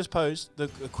what you just posed, the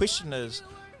question is,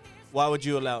 why would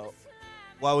you allow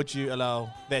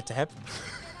that to happen?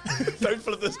 Don't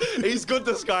flip this. He's good,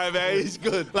 this guy, man. He's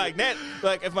good. Like that.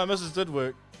 Like if my missus did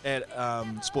work at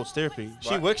sports therapy,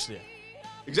 she works there.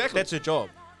 Exactly. That's her job.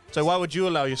 So why would you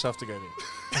allow yourself to go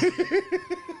there?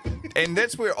 And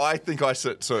that's where I think I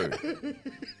sit too.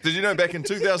 Did you know back in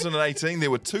 2018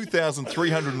 there were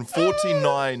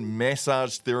 2,349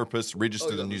 massage therapists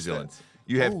registered in New Zealand?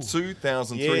 You have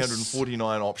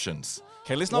 2,349 options.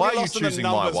 Okay, let's not Why get are you lost in the choosing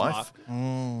my numbers, wife?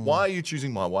 Why are you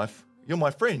choosing my wife? You're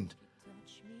my friend.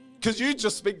 Because you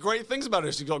just speak great things about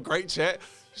her. She's got great chat.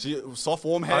 She soft,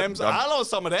 warm hams. I love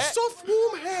some of that. Soft,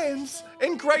 warm hands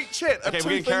and great chat. Okay, we're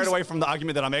getting carried away from the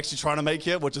argument that I'm actually trying to make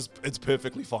here, which is it's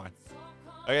perfectly fine.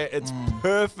 Okay, it's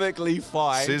perfectly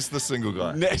fine. Says the single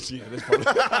guy. Next year, that's probably.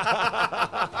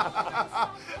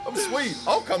 I'm sweet.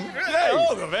 I'll come. Yeah,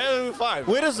 oh, man, fine.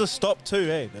 Where does this stop to,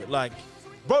 eh? Like,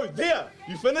 bro, there.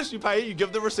 You finish, you pay, you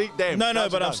give the receipt, damn. no,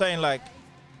 but I'm saying like.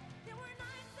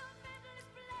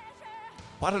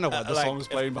 I don't know why the song is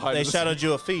playing behind They this. shouted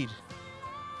you a feed.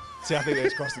 See, I think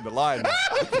that's crossing the line.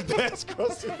 That's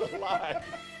crossing the line.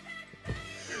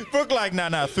 Brooke like,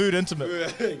 nah, food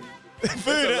intimate. Food,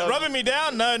 rubbing me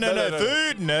down? No.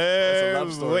 Food? No. That's a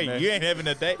love story, Wait, man. you ain't having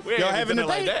a date? We ain't You're having having a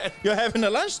dinner date? like that. You're having a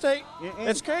lunch date?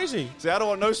 That's crazy. See, I don't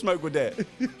want no smoke with that.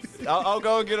 I'll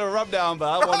go and get a rub down, but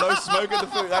I don't want no smoke in the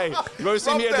food. Hey, you won't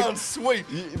see me at Rub the sweet.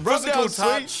 Rub Physical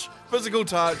down touch. Physical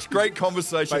touch. Great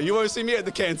conversation. Mate, you won't see me at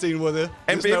the canteen with her.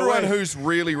 And for There's no everyone way. who's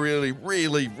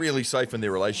really safe in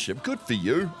their relationship, good for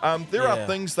you. There are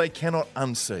things they cannot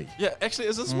unsee. Yeah, actually,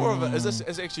 is this more of a? Is this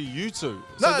actually you two?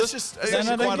 No, this, it's just- it's No,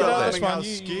 actually don't quite get out. That's alarming how fine.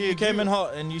 You scared came in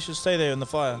hot and you should stay there in the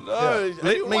fire. No, Let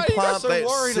me why are you guys plant so that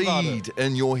worried about it? seed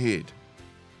in your head.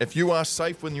 If you are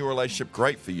safe in your relationship,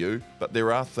 great for you, but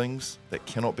there are things that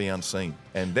cannot be unseen.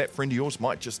 And that friend of yours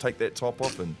might just take that top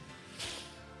off and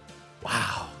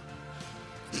wow.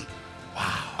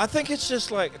 I think it's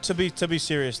just like to be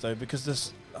serious though,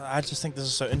 because I just think this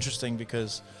is so interesting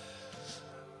because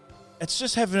it's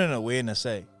just having an awareness,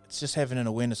 eh? It's just having an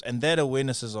awareness, and that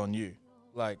awareness is on you.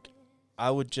 Like, I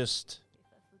would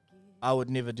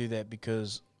never do that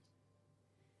because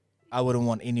I wouldn't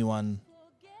want anyone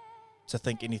to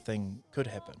think anything could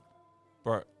happen.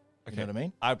 Bro, okay. You know what I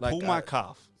mean? I Like, pull my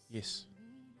calf. Yes.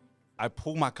 I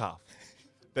pull my calf.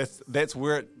 That's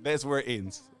where it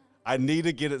ends. I need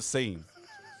to get it seen.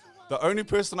 The only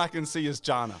person I can see is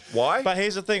Jana. Why? But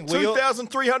here's the thing.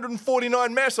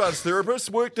 2,349 massage therapists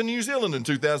worked in New Zealand in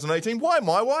 2018. Why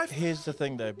my wife? Here's the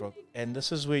thing, though, Brooke, and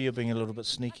this is where you're being a little bit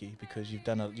sneaky because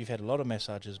you've had a lot of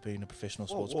massages being a professional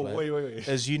sports player. Wait.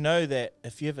 Is you know that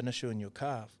if you have an issue in your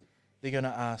calf, they're going to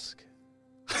ask,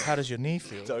 how does your knee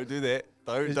feel? Don't do that.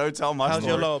 Don't tell my How's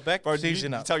story. your lower back Bro,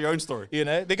 season you up? tell your own story. You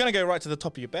know, they're going to go right to the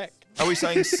top of your back. Are we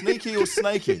saying sneaky or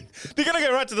snaky? They're going to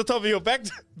go right to the top of your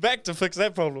back to fix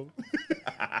that problem.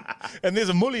 And there's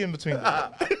a mully in between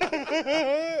them.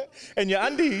 And your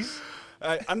undies.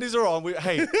 Undies are on.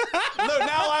 Hey, look,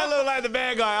 now I look like the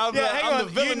bad guy. I'm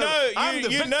the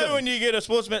villain. You know when you get a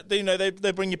sportsman, you know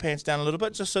they bring your pants down a little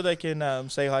bit just so they can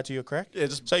say hi to your crack. Yeah,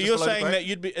 just so you're below the saying crack. that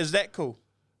you'd be? Is that cool?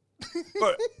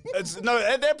 But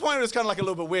at that point it was kind of like a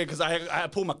little bit weird because I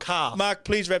pulled my calf. Mark,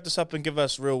 please wrap this up and give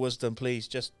us real wisdom, please,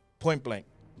 just point blank.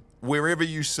 Wherever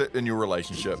you sit in your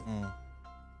relationship.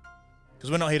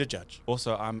 Because we're not here to judge.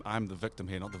 Also, I'm the victim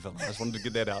here, not the villain. I just wanted to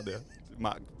get that out there.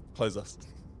 Mark, close us.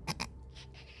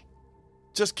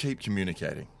 Just keep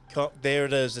communicating. There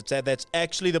it is. That's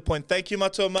actually the point. Thank you,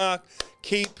 Matua Mark.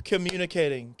 Keep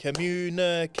communicating.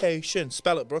 Communication.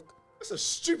 Spell it, Brooke. That's a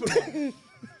stupid one.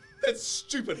 That's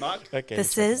stupid, Mark. Okay.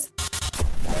 This is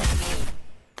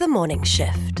The Morning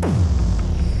Shift.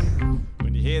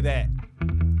 When you hear that,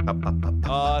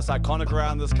 oh, it's iconic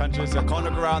around this country. It's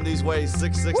iconic around these ways.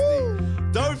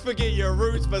 660. Don't forget your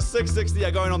roots, but 660 are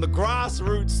going on the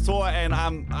grassroots tour, and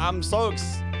I'm so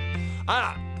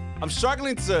I'm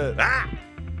struggling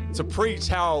to preach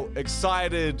how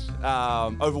excited,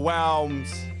 overwhelmed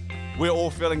we're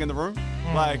all feeling in the room.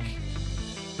 Like,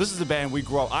 this is a band we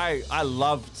grew up. I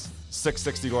loved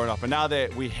 660 growing up. And now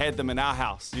that we had them in our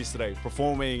house yesterday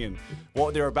performing and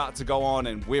what they're about to go on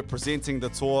and we're presenting the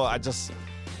tour,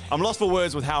 I'm lost for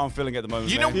words with how I'm feeling at the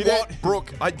moment. You know what,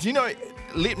 Brooke?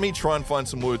 Let me try and find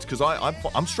some words because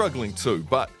I'm struggling too.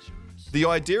 But the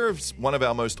idea of one of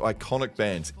our most iconic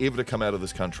bands ever to come out of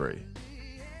this country,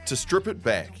 to strip it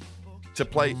back, to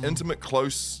play intimate,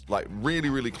 close, like really,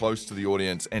 really close to the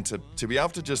audience, and to be able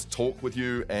to just talk with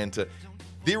you, and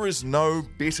there is no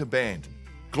better band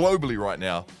globally right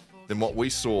now than what we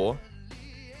saw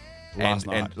last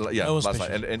night. And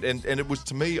it was,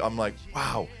 to me, I'm like,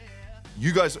 wow,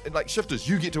 you guys, like Shifters,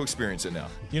 you get to experience it now.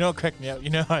 You know what cracked me up? You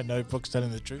know how I know Brooke's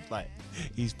telling the truth? Like,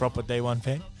 he's proper day one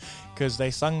fan. Because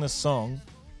they sung this song,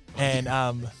 and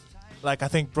I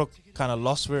think Brooke kind of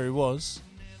lost where he was.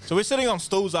 So we're sitting on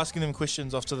stools asking them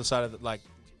questions off to the side of the,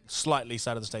 slightly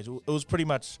side of the stage. It was pretty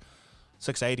much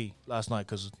 680 last night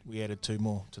because we added 2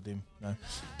 more to them.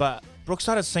 But Brooke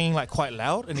started singing quite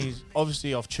loud, and he's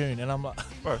obviously off tune. And I'm like,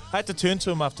 bro, I had to turn to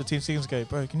him after 10 seconds and go,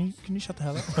 bro, can you shut the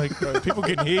hell up? Bro, people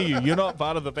can hear you. You're not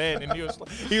part of the band. And he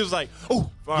was like, oh,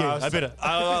 yeah, I better.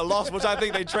 I lost, which I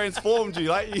think they transformed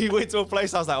you. He went to a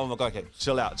place, I was like, oh my God, okay,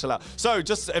 chill out. So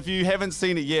just if you haven't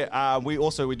seen it yet, we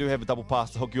do have a double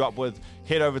pass to hook you up with.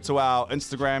 Head over to our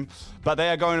Instagram. But they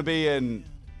are going to be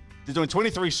they're doing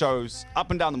 23 shows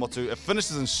up and down the Motu. It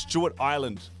finishes in Stewart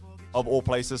Island, of all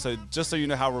places. So just so you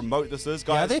know how remote this is,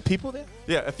 guys. Yeah, are there people there?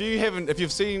 Yeah, if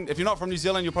you're not from New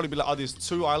Zealand, you'll probably be like, oh, there's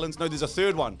 2 islands. No, there's a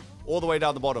third one all the way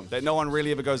down the bottom that no one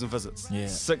really ever goes and visits. Yeah.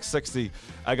 660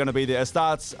 are going to be there. It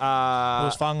starts... It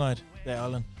was Whangaid, that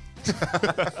island.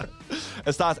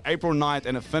 It starts April 9th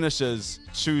and it finishes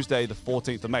Tuesday, the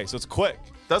 14th of May. So it's quick.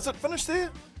 Does it finish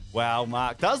there? Wow,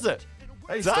 Mark, does it?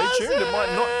 Hey, stay tuned. It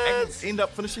might not end up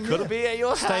finishing there. Could it be at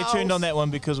your house? Stay tuned on that one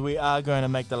because we are going to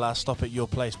make the last stop at your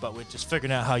place, but we're just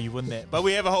figuring out how you win that. But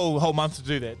we have a whole month to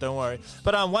do that, don't worry.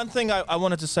 But one thing I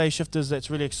wanted to say, Shifters, that's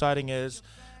really exciting is,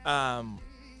 when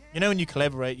you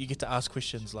collaborate, you get to ask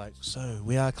questions like, so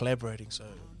we are collaborating, so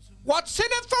what's in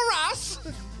it for us?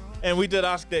 And we did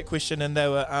ask that question, and they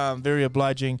were very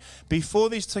obliging. Before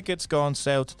these tickets go on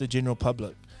sale to the general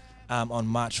public on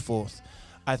March 4th,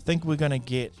 I think we're going to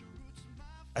get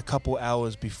a couple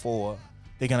hours before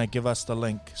they're going to give us the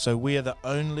link. So we are the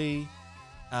only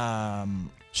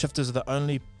Shifters are the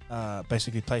only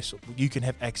basically place you can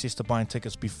have access to buying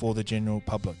tickets before the general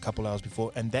public, a couple hours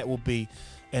before, and that will be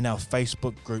in our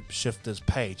Facebook group Shifters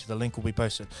page. The link will be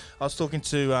posted. I was talking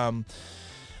to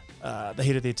the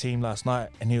head of their team last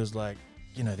night, and he was like,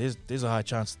 there's a high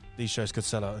chance these shows could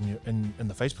sell out in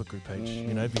the Facebook group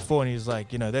page, before. And he's like,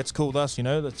 that's cool with us,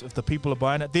 that's, if the people are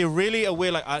buying it, they're really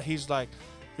aware.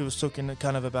 He was talking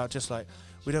kind of about just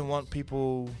we don't want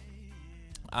people,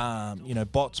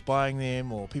 bots buying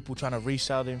them or people trying to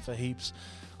resell them for heaps.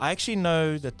 I actually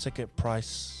know the ticket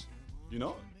price. You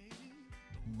know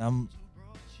it?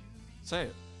 Say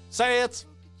it. Say it.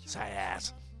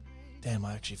 Damn,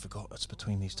 I actually forgot it's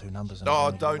between these 2 numbers.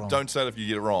 Oh, don't say it if you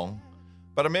get it wrong.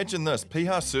 But imagine this: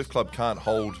 Piha Surf Club can't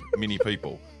hold many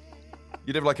people.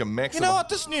 You'd have a maximum. You know what?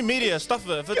 This new media stuff.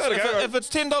 If it's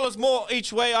 $10 more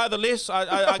each way, either less,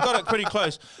 I got it pretty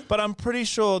close. But I'm pretty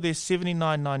sure they're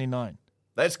 $79.99.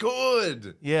 That's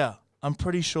good. Yeah, I'm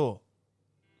pretty sure.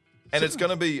 And it's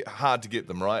going to be hard to get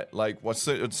them, right?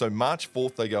 So March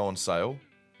 4th they go on sale.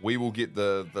 We will get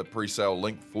the pre-sale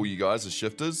link for you guys as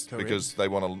Shifters. Correct. Because they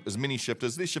want as many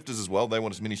Shifters. They're Shifters as well. They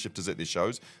want as many Shifters at their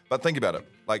shows. But think about it.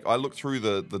 I look through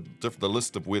the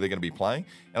list of where they're going to be playing,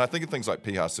 and I think of things like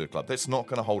Piha Surf Club. That's not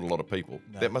going to hold a lot of people.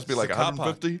 No, that must be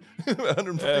 150,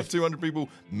 200 people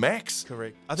max.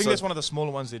 Correct. I think that's one of the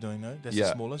smaller ones they're doing, though. That's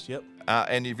the smallest, yep.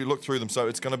 And if you look through them, so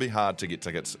it's going to be hard to get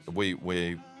tickets. We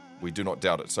do not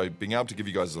doubt it. So being able to give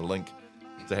you guys a link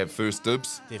to have first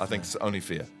dibs, definitely. I think it's only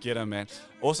fair. Get them, man.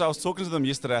 Also, I was talking to them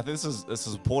yesterday. I think this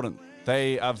is important.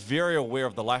 They are very aware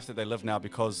of the life that they live now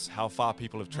because how far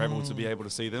people have traveled to be able to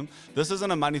see them. This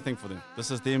isn't a money thing for them.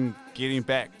 This is them getting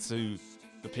back to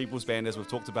the people's band, as we've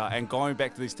talked about, and going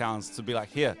back to these towns to be like,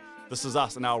 here, this is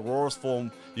us in our rawest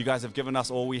form. You guys have given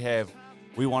us all we have.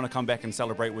 We want to come back and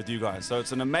celebrate with you guys. So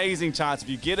it's an amazing chance if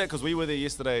you get it, because we were there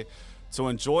yesterday to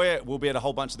enjoy it. We'll be at a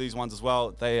whole bunch of these ones as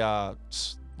well. They are...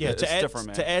 Yeah, to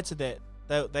add to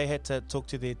that, they had to talk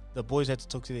to the boys had to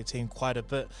talk to their team quite a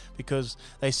bit because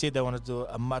they said they wanted to do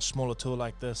a much smaller tour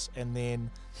like this, and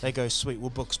then they go, sweet, we'll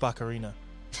book Spark Arena,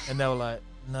 and they were like,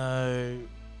 no,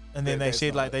 and then they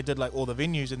said they did all the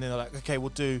venues, and then they're like, okay, we'll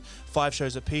do 5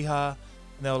 shows at Piha,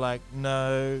 and they were like,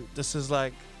 no, this is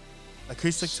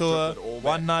acoustic tour,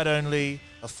 one night only,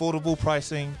 affordable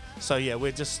pricing. So yeah,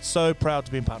 we're just so proud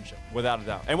to be in partnership. Without a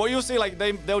doubt. And what you'll see, like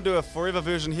they'll do a forever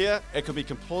version here. It could be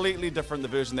completely different, the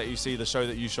version that you see, the show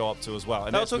that you show up to as well.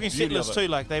 And They were that's the talking beauty of setlist it. too.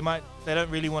 Like they don't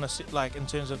really want to sit like in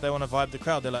terms of they want to vibe the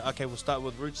crowd. They're like, okay, we'll start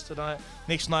with Roots tonight.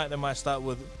 Next night they might start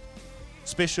with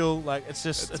Special. Like it's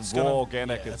raw, gonna,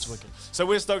 organic. Yeah, it's wicked. So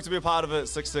we're stoked to be a part of it.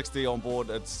 660 on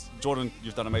board. It's Jordan,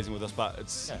 you've done amazing with us, but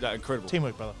it's incredible.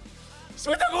 Teamwork, brother.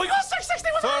 So we're going on 660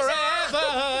 with us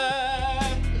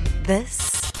Forever.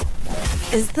 This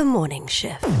is the morning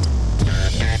shift.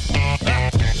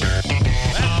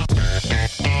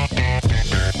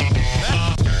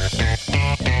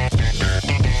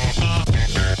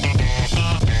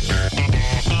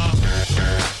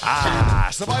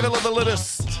 Survival of the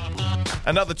littest.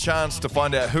 Another chance to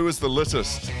find out who is the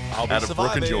littest I'll be out of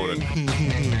Brooke and surviving.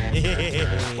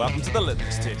 Jordan. Welcome to the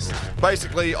litmus test.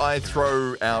 Basically, I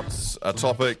throw out a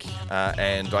topic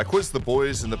and I quiz the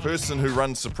boys, and the person who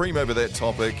runs supreme over that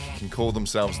topic can call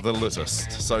themselves the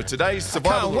littest. So today's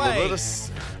survival of the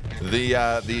littest,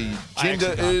 the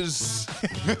gender is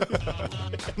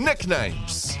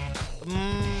nicknames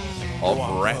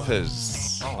of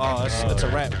rappers. Oh, it's a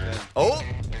rap. Oh.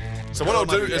 So what I'll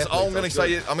do is I'm going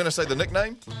to say the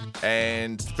nickname,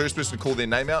 and the first person to call their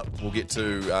name out will get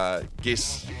to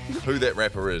guess who that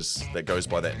rapper is that goes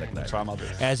by that nickname. Try my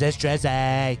best. As this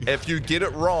Drizzy. If you get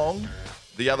it wrong,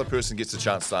 the other person gets a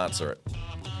chance to answer it.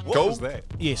 What Cool? was that?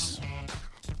 Yes.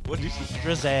 What did you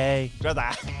say? Drizzy. Brother.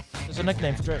 It's a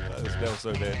nickname for Drake. That was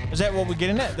so bad. Is that what we're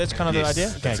getting at? That's kind of Yes, the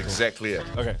idea? that's cool. exactly it.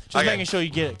 Okay. Just making sure you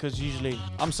get it, because usually...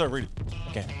 I'm so ready.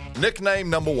 Okay. Nickname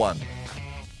number 1,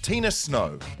 Tina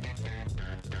Snow.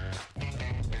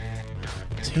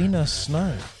 Tina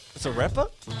Snow. It's a rapper?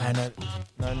 I know.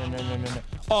 No.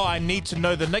 Oh, I need to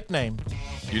know the nickname.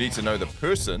 You need to know the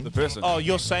person. The person. Oh,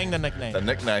 you're saying the nickname. The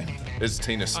nickname is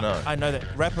Tina Snow. I know that.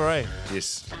 Rapper A.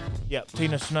 Yes. Yep,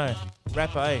 Tina Snow.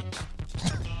 Rapper A.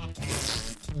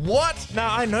 What?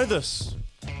 Now I know this.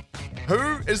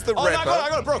 Who is the Oh, rapper? no, I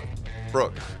got it, Brooke.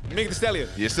 Brooke. Megan Thee Stallion.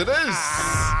 Yes, it is.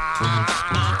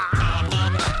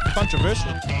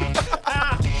 Controversial.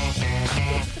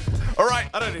 All right.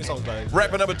 I don't need songs about it.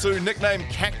 Rapper number 2, nickname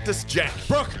Cactus Jack.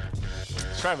 Brooke.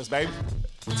 Travis, baby.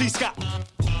 T. Scott.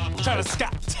 Travis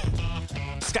Scott.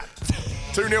 Scott.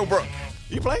 2-0 Brooke.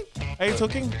 You playing? Are you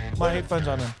talking? My headphones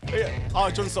aren't on. Yeah. Oh,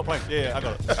 Jordan, stop playing. Yeah, I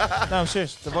got it. No, I'm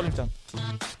serious. The volume's down.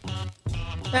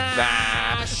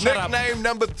 Shut nickname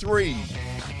number 3,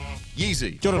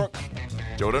 Yeezy. Jordan.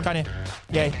 Jordan. Kanye.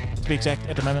 Yay. To be exact,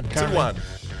 at the moment. 2-1.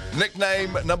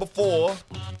 Nickname number 4,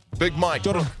 Big Mike.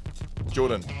 Jordan.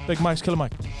 Jordan. Big Mike's Killer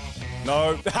Mike.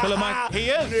 No. Killer Mike. He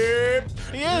is. Nope.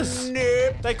 He is.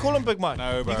 Nope. They call him Big Mike.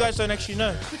 No, bro. You guys don't actually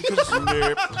know. Because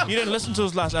you didn't listen to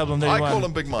his last album. That he I won call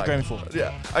him Big Mike. the Grammy for.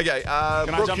 Yeah. Okay. I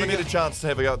Brooke, jump you in get here? a chance to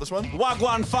have a go at this one.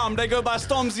 Wagwan Farm, they go by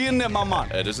Stormzy in there, my man.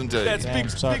 It is indeed. That's Damn,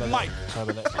 sorry Big about Mike. that. Sorry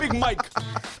about that. Big Mike.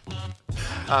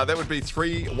 That would be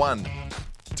 3-1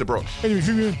 to Brooke.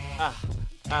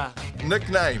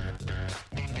 Nickname,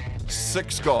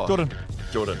 Six God. Jordan.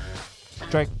 Jordan.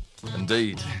 Drake.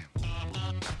 Indeed.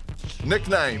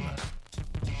 Nickname,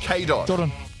 K-Dot.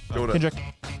 Jordan. Jordan. Kendrick.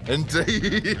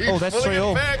 Indeed. Oh, that's Pulling it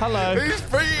 3-all. back. Hello. He's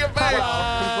bringing it back.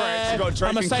 Congrats. You got Drake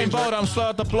I'm a and same Kendrick. boat. I'm slow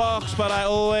at the blocks, but I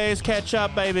always catch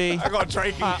up, baby. I got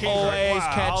Drake and I Kendrick. always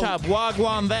Wow. catch up.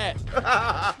 Wagwan that.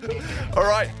 All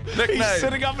right. Nickname, He's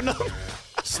sitting up and up.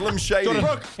 Slim Shady. Jordan.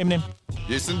 Eminem.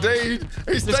 Yes, indeed.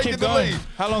 He's Let's taking keep the going. lead.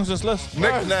 How long's this list?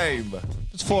 Nickname,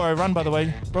 It's 4-0 run, by the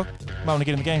way, Brooke. Might want to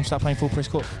get in the game. Start playing full press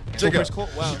court. Full Jigger. press court.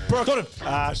 Wow. Brooke. Jordan.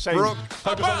 Shame. Brooke.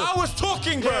 Focus on I was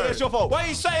talking, bro. Yeah, that's your fault. Why are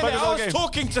you saying Focus that? on I the was game.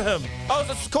 talking to him.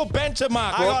 It's called banter,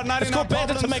 Mark. I got 99 It's called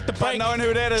banter to problems, make the but break. knowing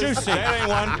who that is. Juicy. That ain't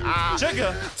one.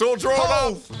 Jigger. It's all drawn up.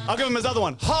 Hove. I'll give him his other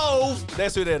one. Hove.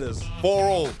 That's who that is.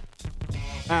 4-all.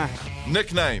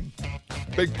 Nickname,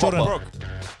 Big Papa. Jordan. Brooke.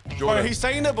 Jordan. Oh, he's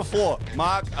saying it before.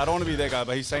 Mark, I don't want to be that guy,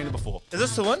 but he's saying it before. Is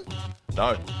this the one?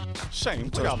 No, Shame.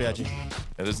 Notorious B.I.G.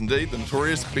 it is indeed the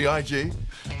notorious B.I.G.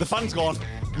 The fun's gone.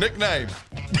 Nickname,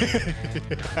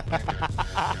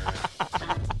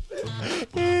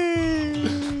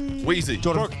 Wheezy.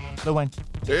 Jordan. Lil Wayne.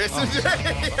 Yes, indeed.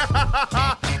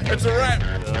 It's a wrap.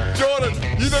 Jordan,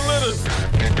 you the littest.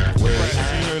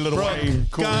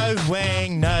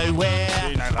 Going nowhere.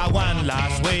 I won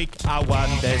last week. I won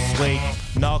this week.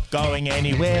 Not going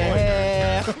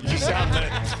anywhere. You sound lit.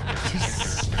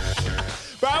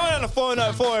 Bro, I went on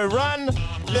a 4-0 run. Then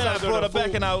I started brought doing a it back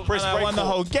full and I press break won the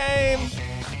call. whole game.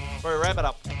 Bro, wrap it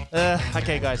up.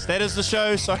 Okay, guys, that is the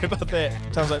show. Sorry about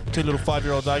that. Sounds like two little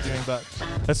 5-year-olds arguing, but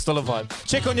it's still a vibe.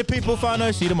 Check on your people,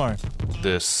 Fano. See you tomorrow.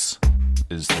 This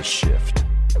is The Shift.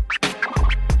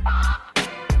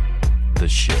 The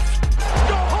Shift.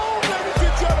 Go home, ladies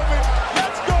and gentlemen.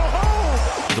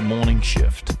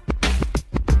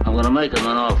 make him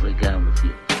an offer he can't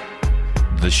refuse.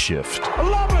 The Shift. I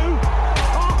love him.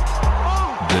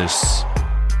 This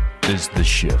is The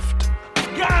Shift.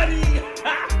 Got him.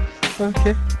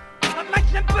 Okay. I'd like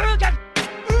some burger.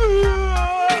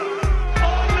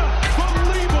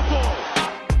 Unbelievable.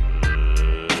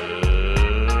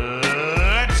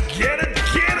 Let's get it.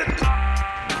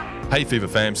 Hey, Fever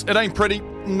fams, it ain't pretty.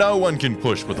 No one can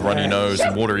push with a runny nose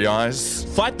and watery eyes.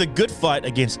 Fight the good fight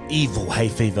against evil hay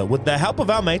fever with the help of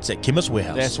our mates at Chemist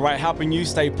Warehouse. That's right, helping you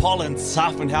stay pollen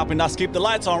tough and helping us keep the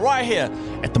lights on right here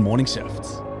at the Morning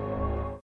Shift.